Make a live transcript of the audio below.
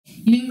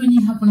You know when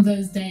you have one of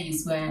those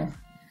days where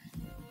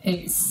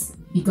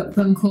you've got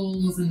phone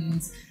calls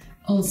and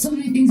so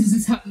many things are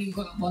just happening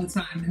all at one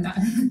time, and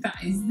that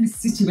is the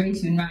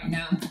situation right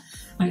now.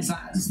 And it's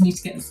like, I just need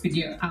to get this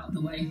video out of the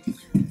way.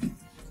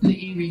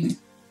 The earring.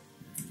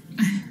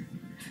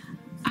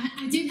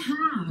 I did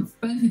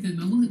have both of them.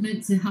 I wasn't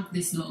meant to have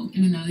this long,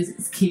 even though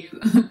it's cute.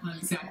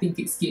 Honestly, I think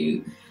it's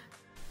cute.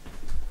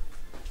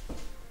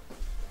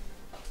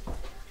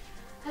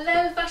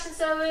 Hello fashion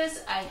sewers,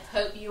 I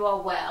hope you are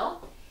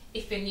well.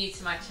 If you're new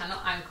to my channel,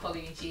 I'm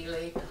Colleen.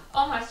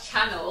 On my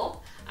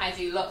channel, I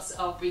do lots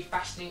of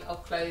refashioning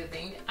of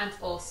clothing and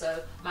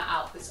also my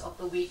outfits of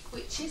the week,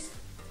 which is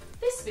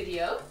this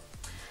video.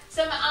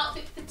 So my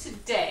outfit for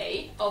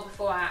today, or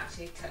before I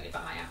actually tell you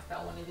about my outfit,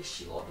 I want to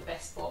wish you all the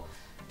best for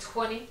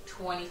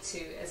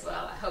 2022 as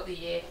well. I hope the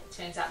year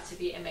turns out to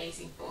be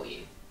amazing for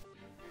you.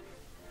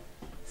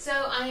 So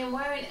I am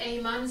wearing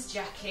a man's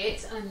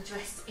jacket and I'm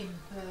dressed in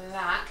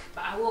black,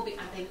 but I will be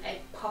adding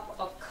a pop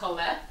of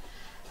colour.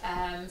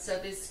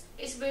 So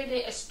it's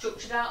really a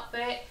structured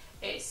outfit.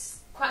 It's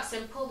quite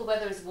simple. The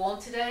weather is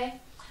warm today,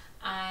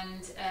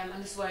 and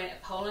I'm just wearing a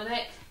polo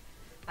neck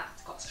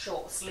that's got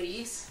short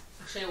sleeves.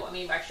 I'll show you what I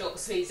mean by short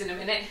sleeves in a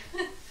minute.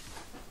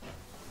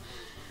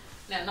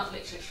 No, not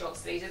literally short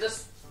sleeves. I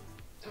just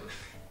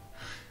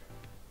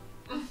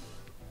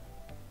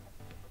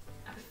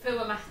I prefer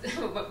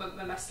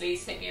when my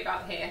sleeves hit me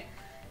about here,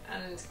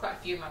 and quite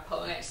a few of my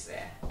polo necks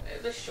there.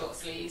 They're just short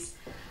sleeves.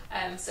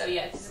 So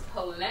yeah, this is a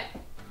polo neck.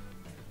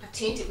 I've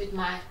teamed it with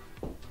my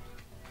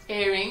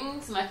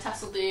earrings, my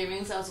tasselled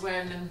earrings. I was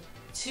wearing them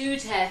to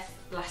death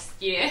last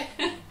year.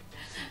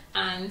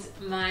 And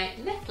my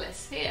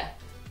necklace here.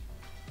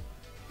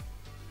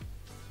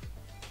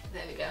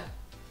 There we go.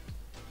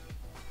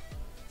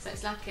 So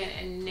it's like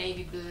a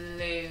navy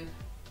blue,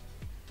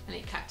 and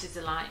it captures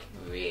the light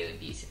really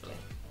beautifully.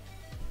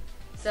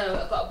 So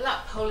I've got a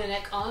black polo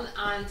neck on,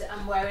 and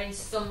I'm wearing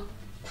some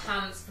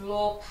pants,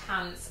 velour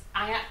pants.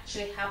 I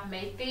actually have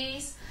made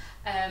these.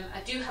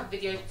 I do have a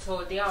video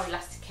tutorial. They are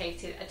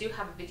elasticated. I do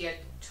have a video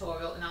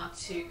tutorial on how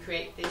to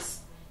create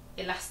this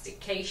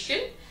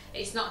elastication.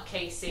 It's not a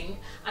casing,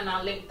 and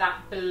I'll link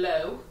that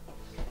below.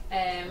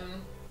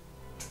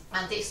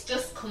 And this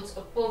just comes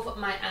above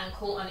my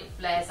ankle and it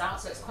flares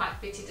out, so it's quite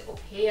fitted up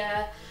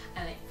here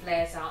and it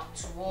flares out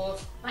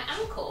towards my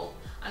ankle.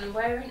 And I'm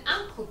wearing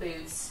ankle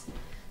boots,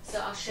 so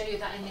I'll show you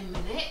that in a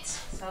minute.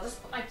 So I'll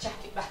just put my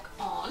jacket back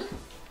on.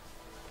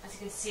 As you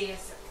can see,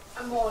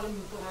 I'm all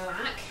in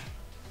black.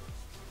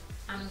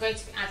 And I'm going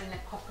to be adding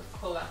a pop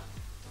of colour.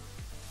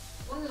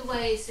 One of the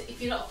ways,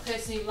 if you're not a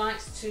person who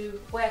likes to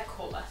wear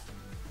colour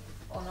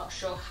or not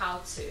sure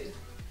how to,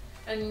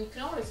 and you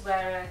can always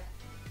wear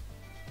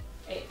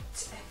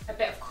a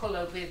bit of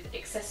colour with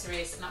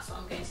accessories, and that's what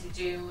I'm going to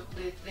do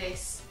with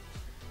this.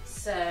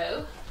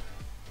 So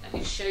let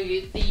me show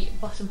you the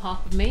bottom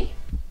half of me.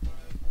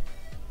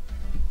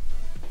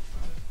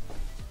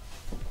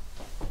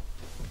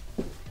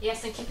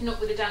 Yes, I'm keeping up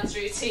with the dance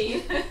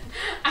routine.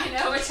 I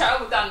know I'm a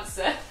terrible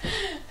dancer.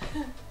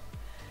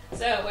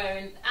 So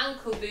wearing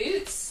ankle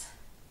boots,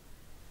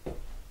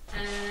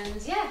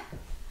 and yeah,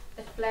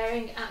 they're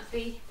flaring at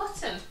the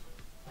bottom.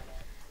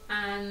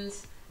 And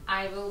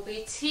I will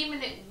be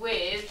teaming it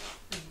with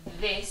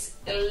this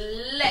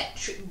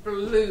electric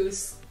blue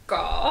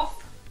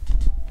scarf.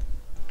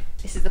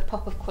 This is the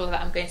pop of colour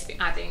that I'm going to be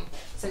adding.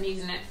 So I'm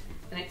using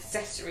an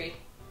accessory.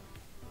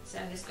 So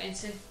I'm just going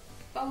to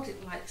fold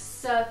it like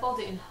so, fold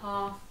it in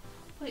half,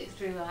 put it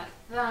through like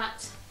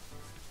that,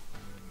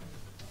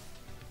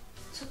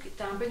 tuck it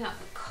down, bring out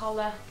the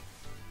collar,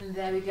 and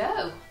there we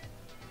go.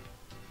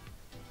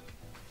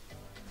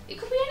 It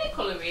could be any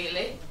colour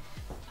really.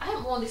 I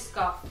haven't worn this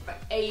scarf for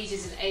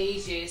ages and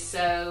ages,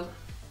 so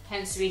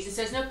hence the reason. So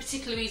there's no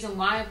particular reason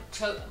why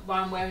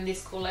I'm wearing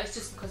this colour. It's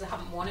just because I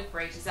haven't worn it for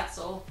ages, that's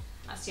all.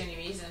 That's the only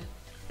reason.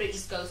 But it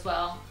just goes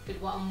well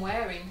with what I'm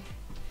wearing.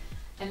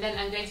 And then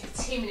I'm going to be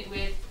teaming it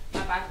with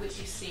my bag, which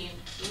you've seen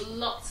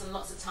lots and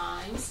lots of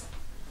times.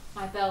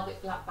 My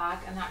velvet black bag,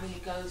 and that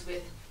really goes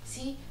with,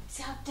 see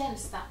how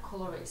dense that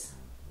colour is?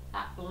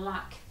 That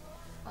black.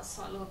 That's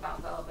what I love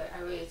about velvet. I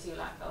really do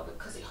like velvet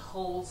because it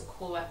holds the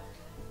colour.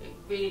 It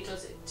really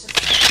does. It's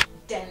just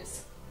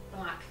dense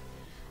black.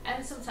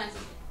 And sometimes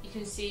you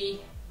can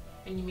see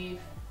when you move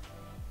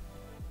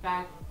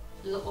bag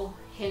little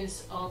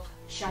hints of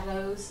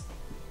shadows.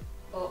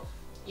 But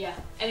yeah,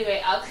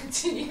 anyway, I'll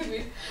continue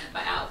with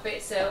my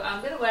outfit. So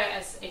I'm going to wear it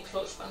as a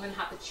clutch, but I'm going to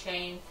have the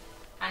chain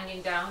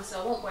hanging down,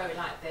 so I won't wear it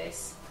like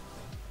this.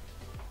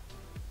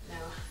 No,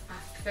 I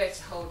prefer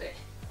to hold it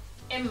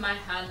in my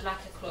hand like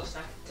a clutch,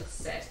 like I just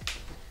said.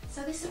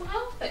 So this is my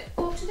outfit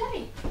for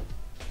today.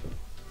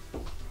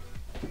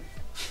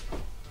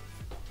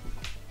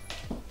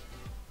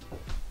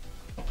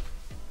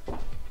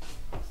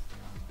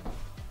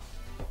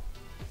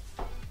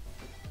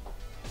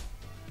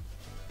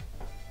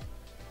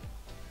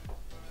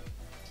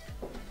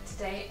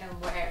 Today I'm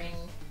wearing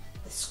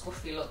the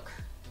scruffy look.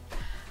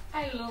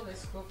 I love a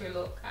scruffy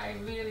look, I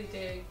really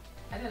do.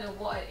 I don't know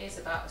what it is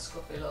about a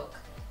scruffy look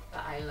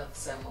that I love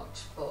so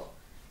much, but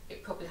it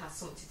has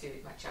something to do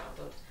with my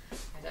childhood.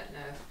 I don't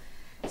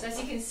know. So as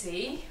you can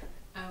see,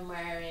 I'm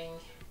wearing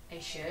a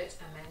shirt,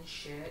 a men's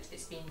shirt.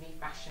 It's been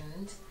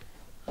refashioned.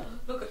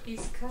 Look at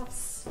these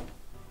cuffs.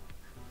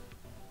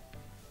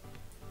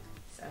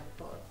 So I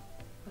put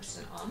a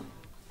button on,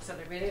 so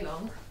they're really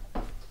long,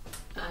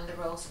 and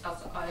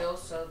I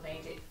also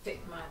made it fit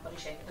my body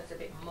shape a little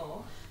bit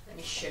more. Let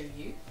me show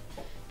you.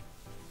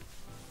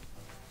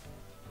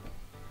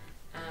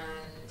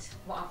 And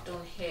what I've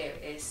done here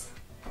is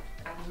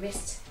I've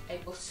missed a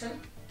button,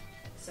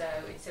 so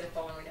instead of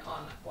following it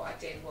on, what I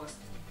did was,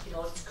 in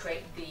order to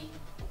create the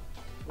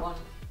one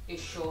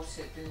is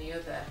shorter than the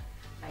other,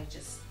 I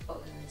just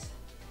buttoned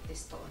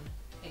this button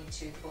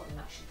into the button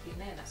that should be in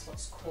there. That's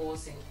what's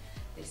causing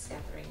this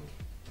gathering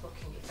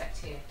looking effect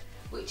here,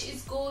 which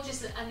is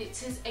gorgeous, and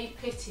it is a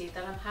pity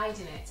that I'm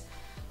hiding it,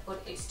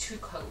 but it's too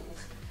cold.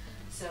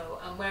 So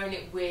I'm wearing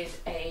it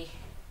with a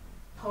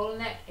polo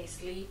neck, a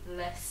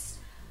sleeveless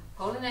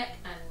polo neck,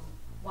 and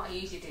what I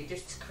usually do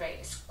just to create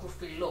a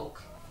scruffy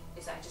look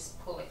is I just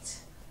pull it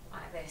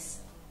like this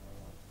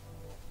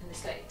and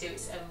just let it do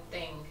its own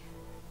thing.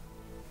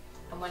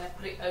 And when I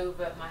put it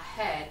over my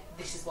head,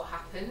 this is what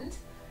happened,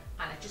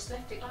 and I just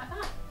left it like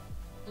that.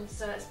 And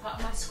so that's part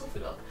of my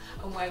scruffy look.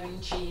 I'm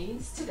wearing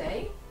jeans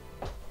today,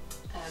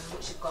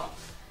 which have got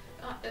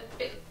a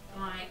bit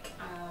like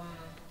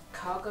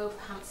cargo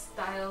pants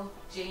style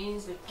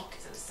jeans with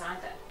pockets at the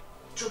side that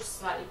just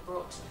slightly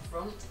brought to the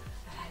front,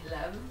 that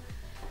I love.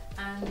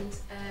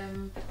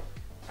 And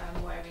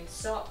I'm wearing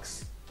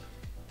socks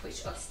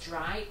which are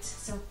striped,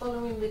 so I'm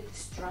following with the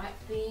stripe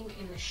theme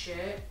in the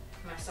shirt,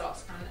 my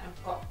socks, and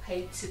I've got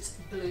painted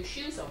blue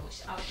shoes on,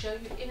 which I'll show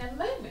you in a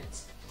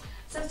moment.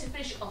 So to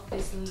finish off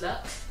this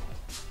look,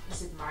 I'm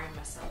just admiring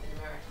myself in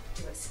the mirror,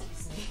 do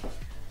excuse me.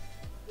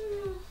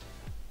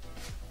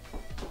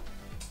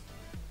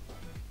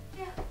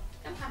 Yeah,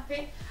 I'm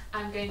happy.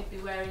 I'm going to be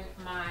wearing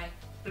my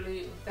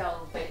blue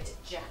velvet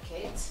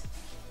jacket,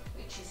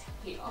 which is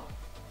here.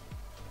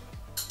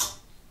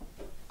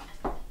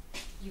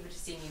 You would have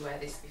seen me wear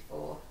this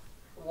before.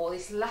 I wore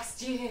this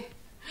last year.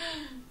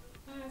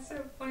 It's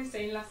so funny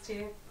saying last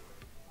year.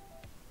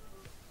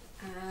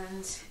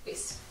 And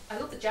I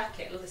love the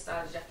jacket, I love the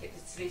style of the jacket.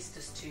 The sleeves are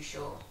just too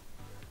short.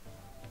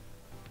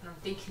 And I'm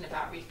thinking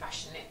about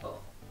refashioning it, but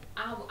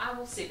I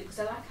will see, because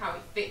I like how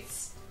it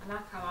fits. I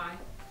like how I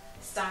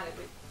style it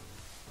with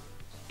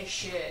a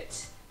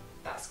shirt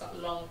that's got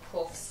long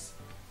puffs.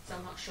 So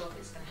I'm not sure if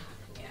it's going to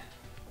happen yet.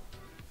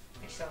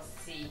 We shall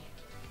see.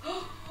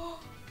 Oh,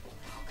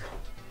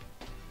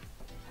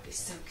 that is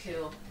so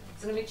cool.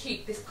 So I'm going to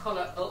keep this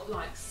collar up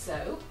like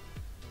so.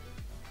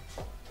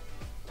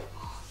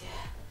 Oh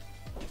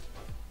yeah.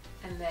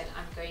 And then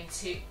I'm going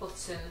to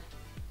button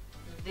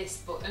this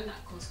button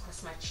that comes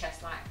across my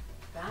chest like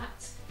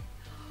that.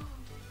 Oh,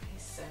 that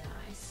is so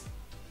nice.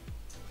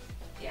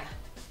 Yeah.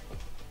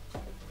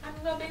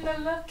 I'm loving the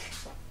look.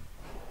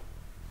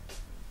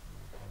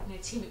 I'm going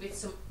to team it with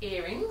some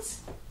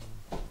earrings.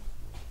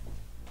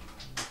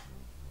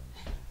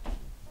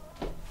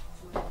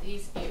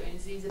 These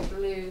earrings, these are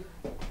blue,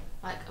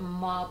 like a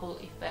marble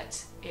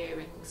effect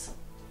earrings.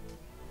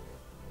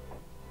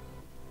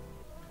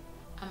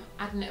 I'm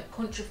adding a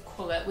punch of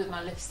colour with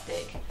my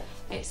lipstick.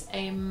 It's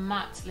a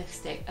matte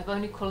lipstick. I've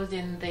only coloured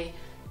in the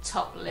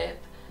top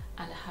lip,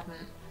 and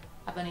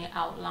I've only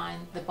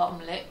outlined the bottom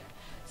lip.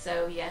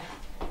 So yeah,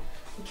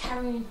 I'm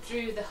carrying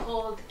through the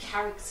whole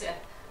character,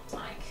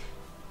 like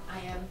I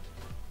am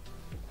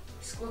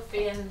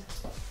scruffy and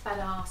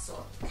badass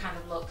or kind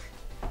of look.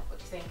 What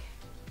do you think?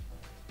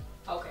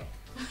 Okay.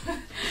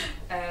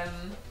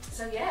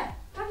 So yeah,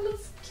 that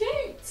looks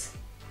cute.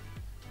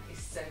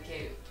 It's so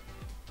cute.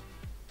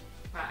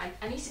 Right,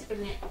 I need to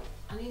bring it.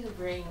 I need a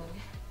ring.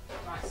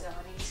 Right, so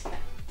I need to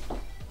get.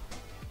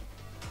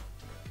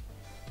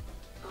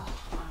 Oh,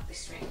 I have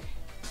this ring.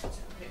 So I'll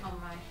put it on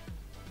my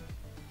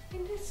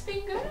index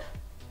finger.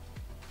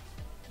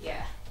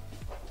 Yeah.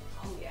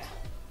 Oh yeah.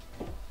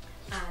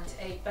 And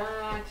a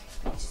bag,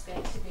 which is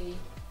going to be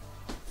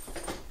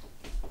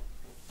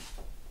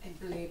a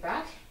blue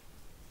bag.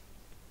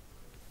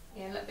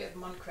 Yeah, a little bit of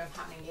monochrome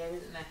happening here,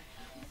 isn't there?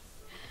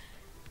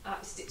 I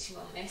like the stitching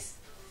on this.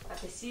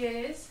 Like this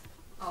year's.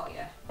 Oh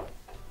yeah.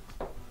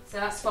 So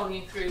that's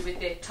following through with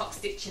the top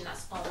stitching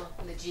that's on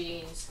the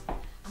jeans.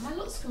 And my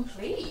look's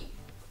complete.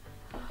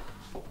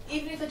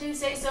 Even if I do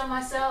say so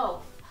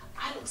myself,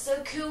 I look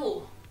so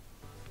cool.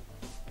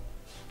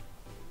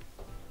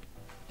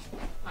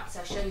 Right, so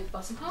I'll show you the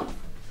bottom half.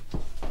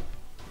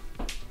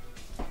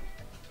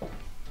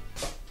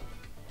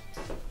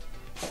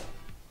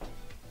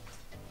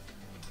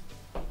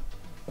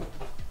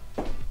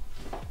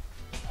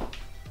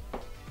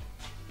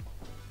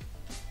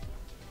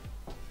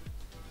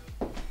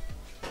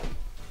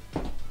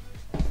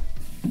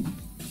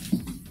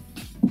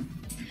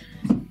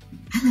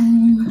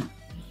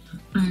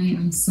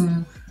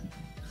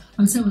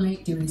 I'm so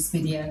late doing this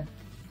video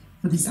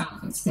for this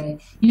outfit today.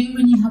 You know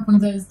when you have one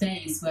of those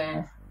days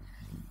where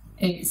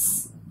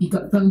you've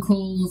got phone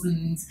calls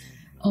and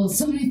oh,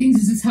 so many things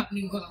are just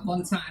happening all at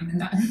one time,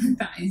 and that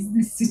is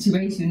the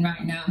situation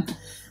right now.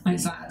 And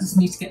it's like, I just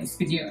need to get this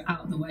video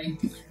out of the way.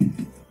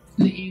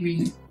 The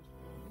earring.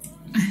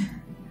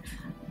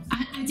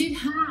 I did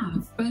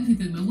have both of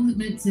them. I wasn't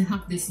meant to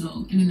have this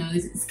long, even though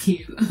it's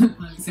cute.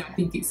 Honestly, I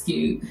think it's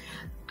cute.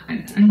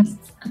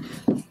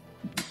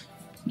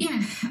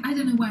 Yeah, I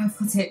don't know where I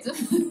put it. So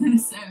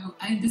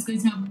I'm just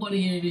going to have one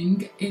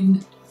earring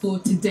in for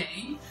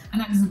today,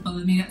 and that doesn't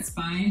bother me, that's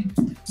fine.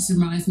 Just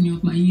reminds me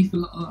of my youth a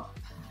lot.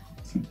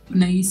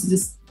 When I used to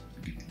just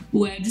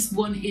wear just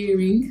one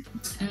earring.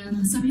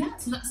 So yeah,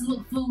 so that's a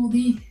look for all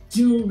the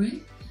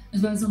jewellery,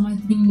 as well as on my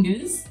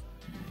fingers.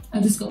 I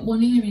just got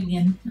one earring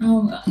in.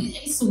 Oh,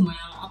 it's somewhere.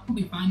 I'll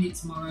probably find it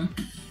tomorrow.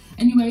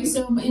 Anyway,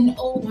 so I'm in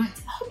all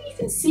white. I hope you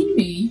can see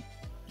me.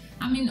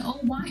 I'm in all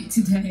white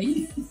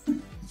today.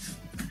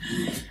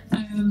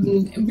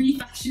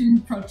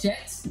 Refashion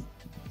project.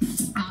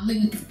 I'll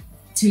link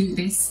to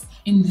this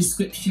in the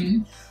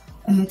description.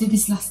 I did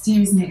this last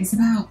year, isn't it? It's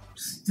about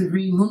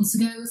 3 months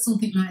ago or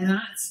something like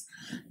that.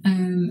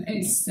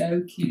 It's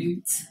so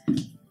cute.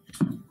 It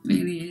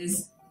really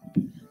is.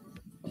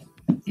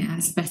 Yeah,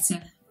 it's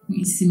better. You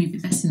can see me a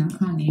bit better now,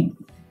 can't you?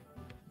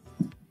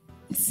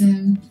 It's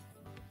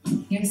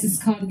yes,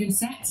 it's cardigan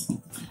set,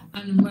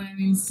 and I'm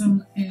wearing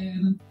some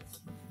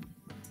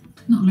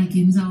not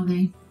leggings, are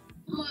they?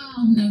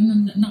 Well, no,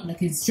 not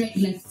leggings, straight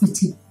leg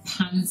fitted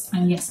pants,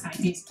 and yes, I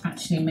did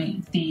actually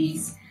make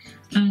these.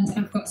 And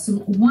I've got some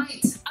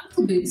white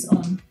ankle boots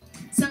on.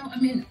 So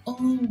I'm in all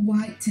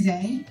white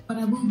today, but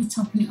I will be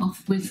topping it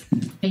off with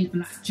a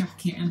black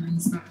jacket, a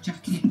man's black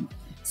jacket.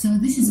 So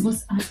this is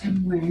what I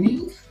am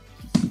wearing.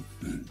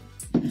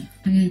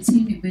 I'm going to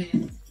team it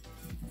with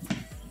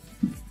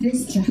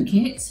this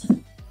jacket.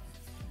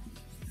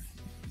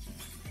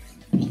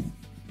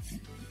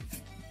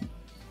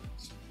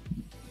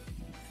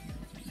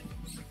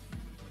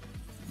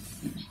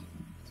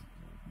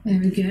 There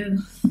we go.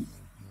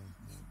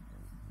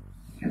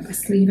 Get that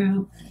sleeve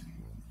out,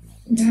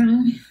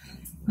 down.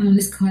 And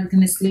this cardigan,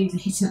 the sleeves are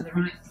hitting at the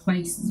right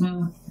place as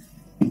well,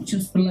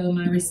 just below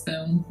my wrist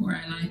bone where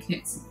I like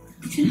it.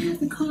 Should I have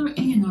the collar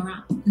in or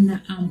out? No,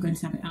 I'm going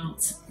to have it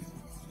out.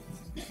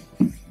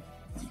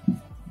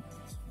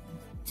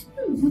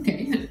 Oh,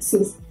 okay, that's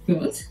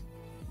good.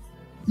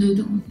 No,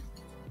 don't.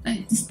 Let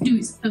it just do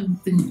its own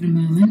thing for a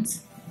moment.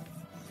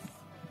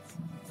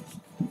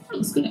 That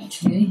looks good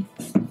actually.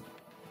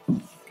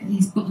 Get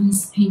these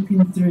buttons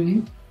peeping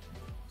through.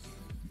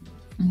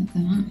 Like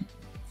that.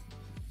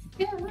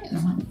 Yeah, I like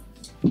that.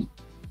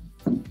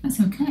 That's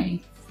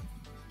okay.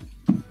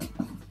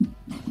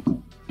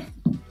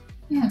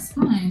 Yeah, it's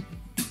fine.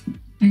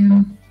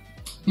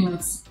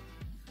 Gloves.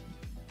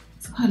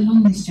 It's quite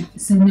long, this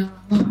jacket, so no,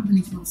 I won't have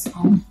any gloves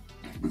on.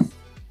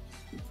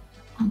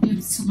 I'll be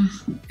able to tuck my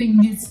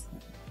fingers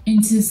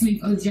into the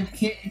sleeve of the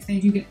jacket if they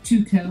do get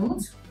too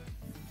cold.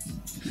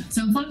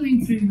 So I'm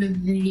following through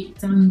with the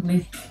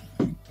dangly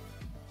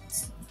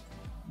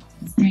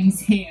strings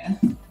here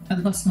at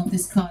the bottom of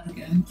this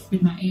cardigan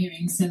with my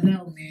earrings, so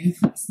they'll move.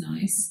 That's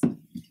nice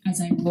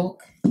as I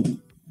walk.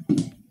 I'm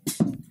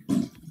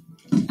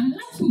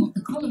liking what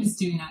the collar is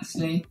doing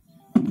actually.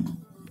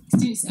 It's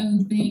doing its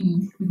own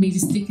thing with me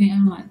just sticking it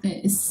out like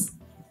this.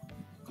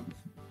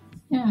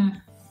 Yeah,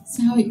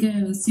 see how it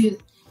goes. See,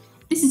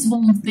 this is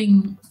one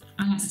thing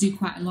I like to do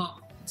quite a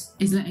lot,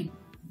 is let a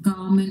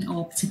garment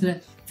or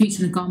particular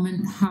feature of the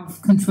garment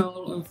have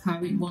control of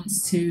how it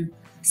wants to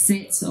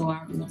sit or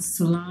how it wants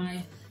to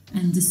lie,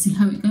 and just see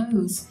how it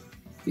goes.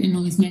 You know,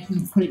 always making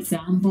them put it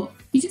down, but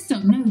you just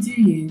don't know, do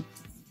you?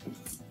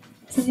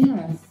 So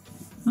yeah,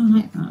 I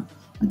like that.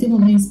 I did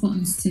want these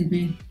buttons to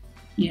be,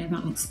 yeah,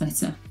 that looks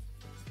better.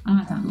 I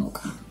like that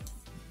look.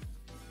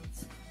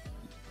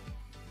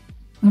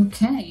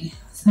 Okay,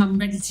 so I'm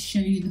ready to show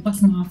you the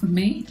bottom half of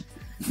me.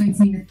 I'm going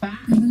to need a bag.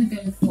 I'm going to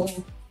go for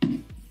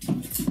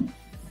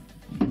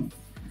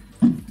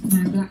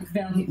my black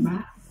velvet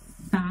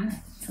bag.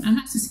 And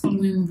that's just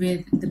following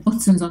with the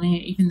buttons on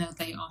here, even though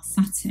they are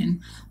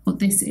satin, but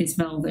this is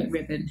velvet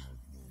ribbon.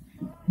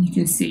 And you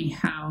can see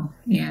how,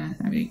 yeah,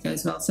 there it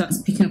goes well. So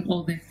that's picking up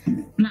all the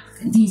black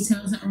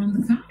details that are on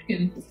the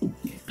cardigan.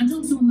 And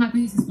also on my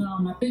boots as well.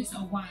 My boots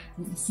are white,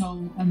 but the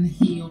sole and the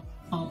heel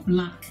are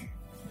black.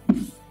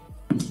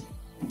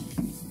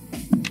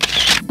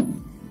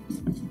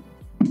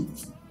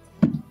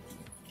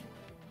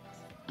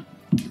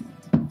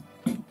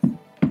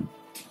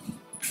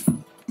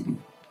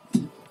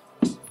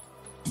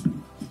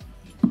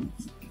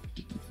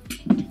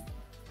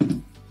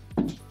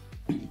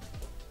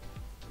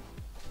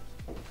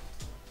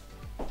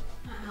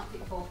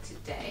 For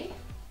today,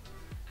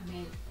 I'm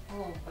in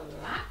all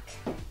black.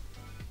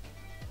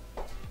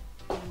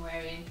 I'm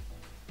wearing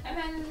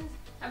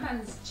a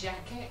man's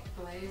jacket,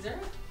 blazer.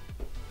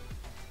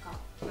 Got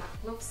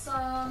black gloves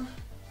on,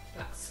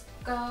 black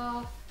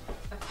scarf.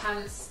 The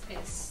pants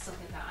is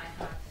something that I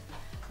have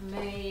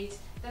made.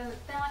 They're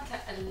like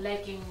a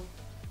legging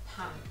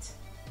pant,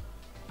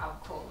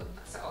 I'll call them.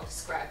 That's how I'll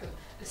describe them.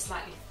 They're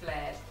slightly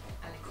flared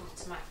and they come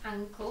to my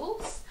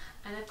ankles.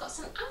 And I've got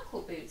some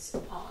ankle boots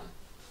on.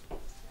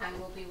 I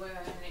will be wearing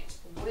it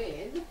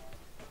with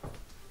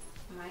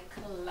my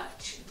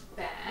clutch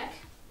bag.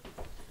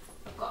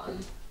 I've got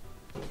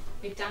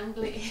my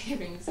dangly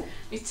earrings,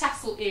 my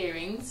tassel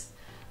earrings.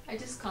 I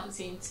just can't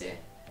seem to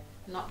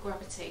not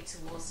gravitate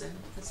towards them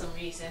for some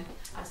reason.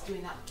 I was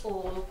doing that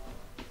all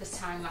the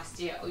time last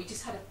year. Oh, you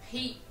just had a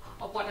peep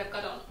of what I've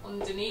got on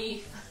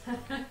underneath.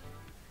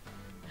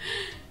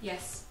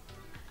 Yes,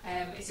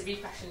 it's a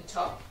Refashion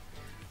top,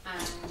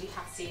 and you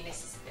have seen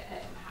this.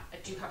 I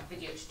do have a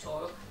video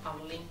tutorial.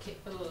 I'll link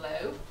it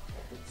below,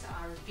 so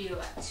I'll reveal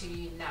that to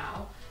you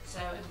now. So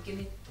I'm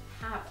going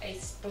to have a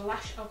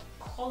splash of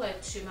colour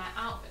to my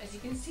outfit. As you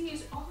can see,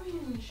 it's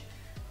orange,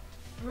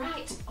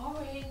 bright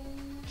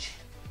orange.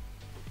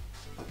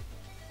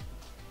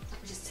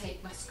 Let me just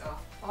take my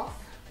scarf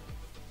off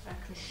so I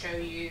can show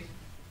you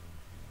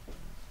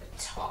the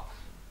top.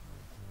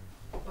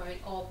 Wearing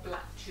all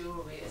black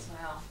jewellery as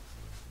well.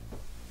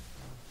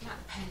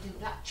 Black pendant,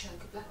 black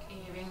choker, black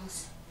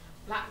earrings,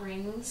 black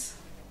rings.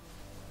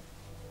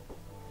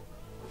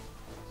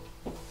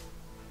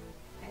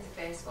 There's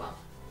the first one,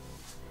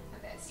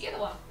 and there's the other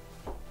one.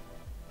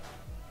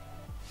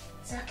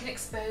 So I can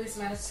expose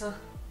my little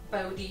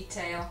bow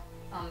detail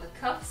on the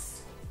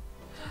cuffs.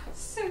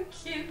 So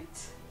cute.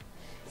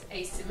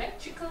 It's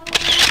asymmetrical.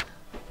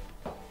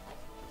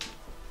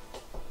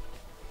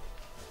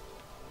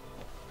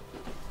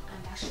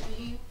 And I'll show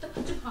you the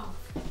bottom half.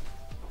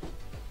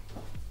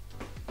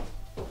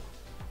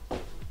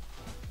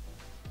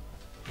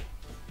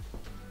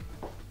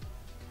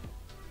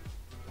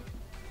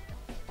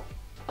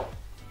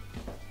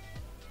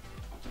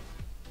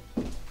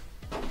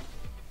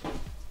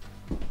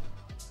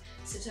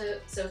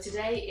 So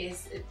today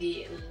is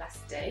the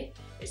last day.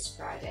 It's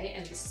Friday,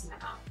 and this is my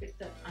outfit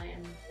that I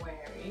am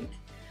wearing.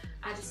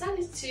 I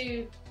decided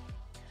to,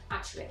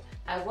 actually,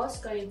 I was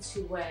going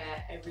to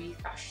wear a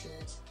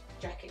refashioned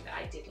jacket that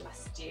I did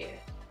last year,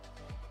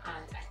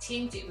 and I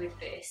teamed it with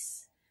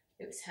this.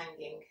 It was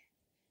hanging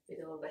with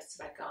all the rest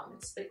of my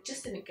garments, but it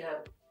just didn't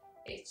go.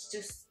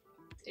 It's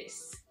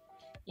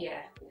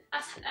yeah,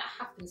 that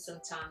happens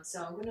sometimes.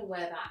 So I'm going to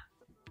wear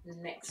that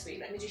next week.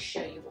 Let me just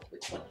show you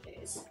which one it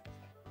is.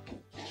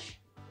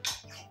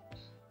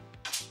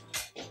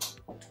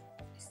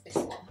 It's this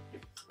one.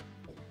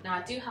 Now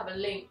I do have a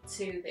link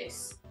to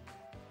this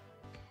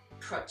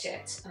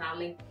project, and I'll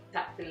link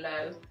that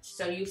below.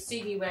 So you'll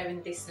see me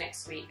wearing this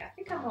next week. I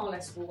think I more or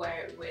less will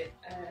wear it with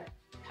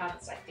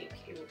pants. I think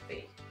it would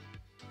be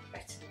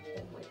better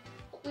worn with.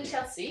 But we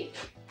shall see.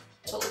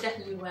 But I'll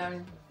definitely be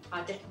wearing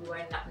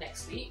that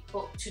next week.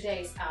 But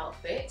today's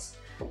outfit,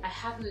 I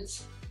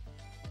haven't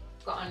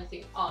got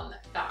anything on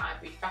that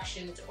I've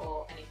refashioned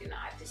or anything that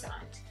I've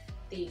designed.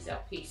 These are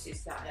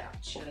pieces that I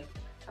actually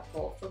have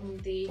bought from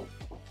the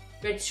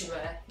ready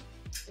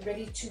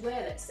to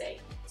wear, let's say.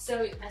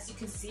 So as you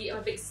can see, I'm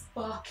a bit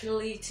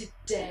sparkly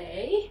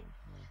today.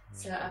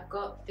 So I've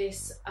got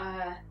this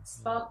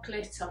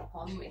sparkly top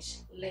on, which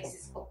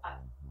laces up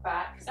at the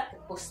back. It's like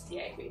a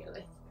bustier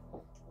really.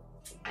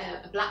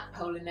 A black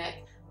polo neck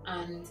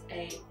and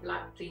a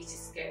black pleated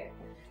skirt.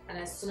 And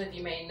as some of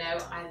you may know,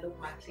 I love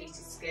my pleated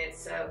skirt.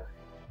 So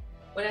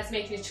when I was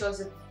making a choice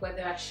of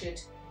whether I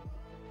should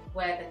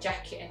wear the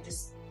jacket and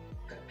just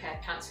put a pair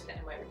of pants with it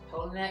and wear a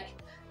polo neck,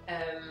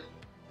 the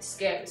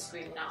skirt was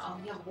screaming out, "Oh,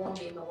 you haven't worn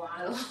me in a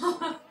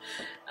while."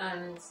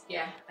 And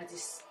yeah, I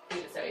just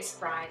feel as though it's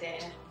Friday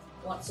and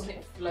I want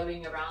something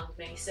flowing around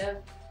me.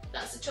 So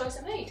that's the choice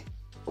I made.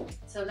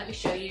 So let me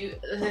show you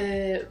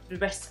the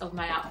rest of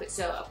my outfit.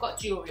 So I've got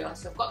jewellery on,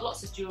 so I've got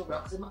lots of jewellery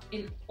on because I'm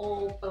in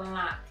all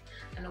black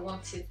and I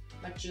wanted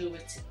my jewellery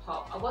to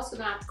pop. I was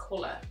going to add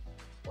colour,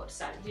 but I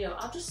decided, you know,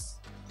 I'll just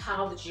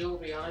pile the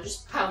jewellery on, I'll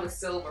just pile the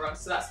silver on.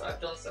 So that's what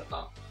I've done so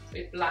far,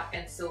 with black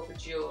and silver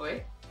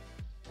jewellery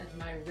and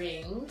my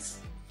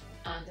rings.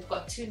 And I've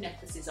got two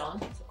necklaces on.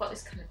 So I've got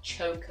this kind of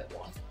choker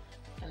one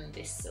and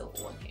this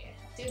silver one here.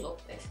 I do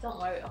love this, don't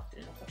wear it often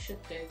enough, I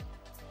should do.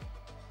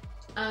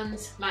 And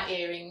my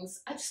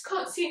earrings. I just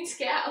can't seem to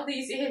get out of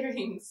these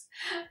earrings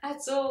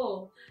at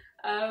all.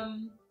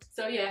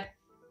 So yeah,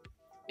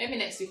 maybe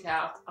next week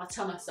I'll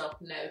tell myself,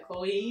 no,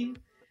 Colleen,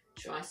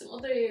 try some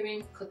other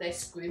earrings because they're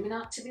screaming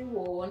out to be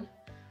worn.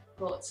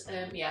 But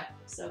yeah,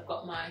 so I've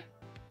got my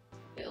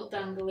little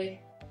dangly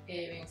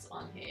earrings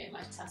on here,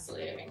 my tassel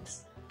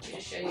earrings. I'm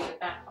going to show you the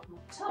back of my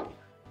top.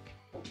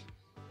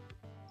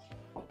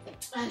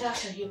 And I'll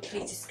show you a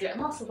pleated skirt.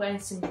 I'm also wearing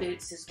some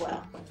boots as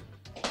well.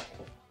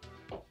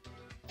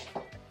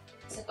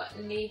 So I've got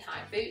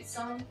knee-high boots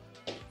on,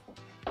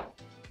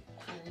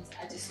 and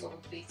I just love a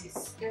pleated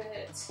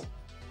skirt.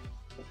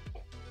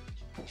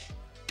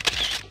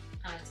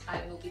 And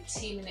I will be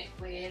teaming it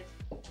with,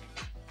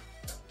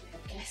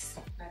 I guess,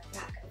 my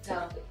black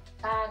velvet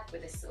bag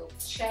with a silver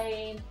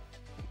chain.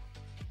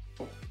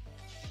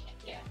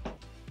 Yeah,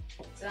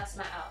 so that's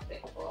my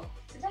outfit for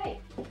today.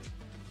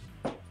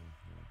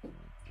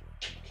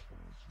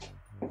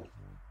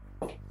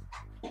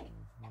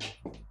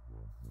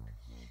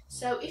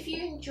 So if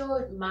you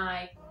enjoyed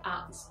my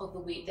outfits of the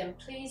week, then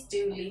please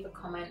do leave a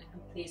comment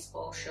and please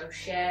also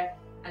share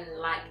and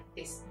like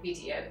this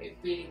video. It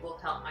really will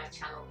help my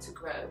channel to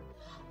grow.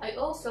 I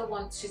also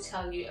want to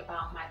tell you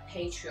about my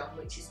Patreon,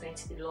 which is going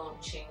to be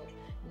launching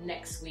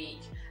next week,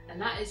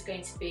 and that is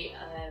going to be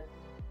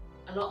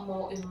a lot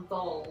more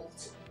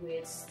involved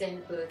with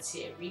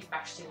sustainability and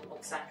refashioning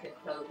upcycling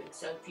clothing.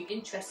 So if you're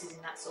interested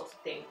in that sort of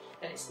thing,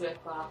 then it's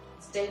worthwhile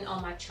staying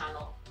on my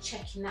channel,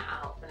 checking that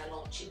out when I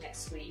launch it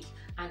next week.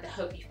 And I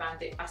hope you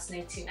found it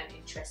fascinating and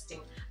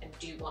interesting and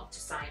do want to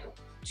sign up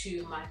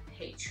to my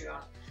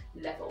Patreon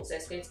levels.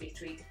 There's going to be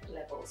 3 different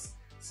levels.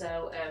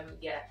 So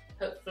yeah,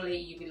 hopefully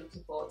you'll be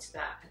looking forward to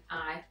that, and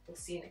I will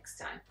see you next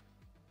time.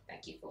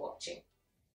 Thank you for watching.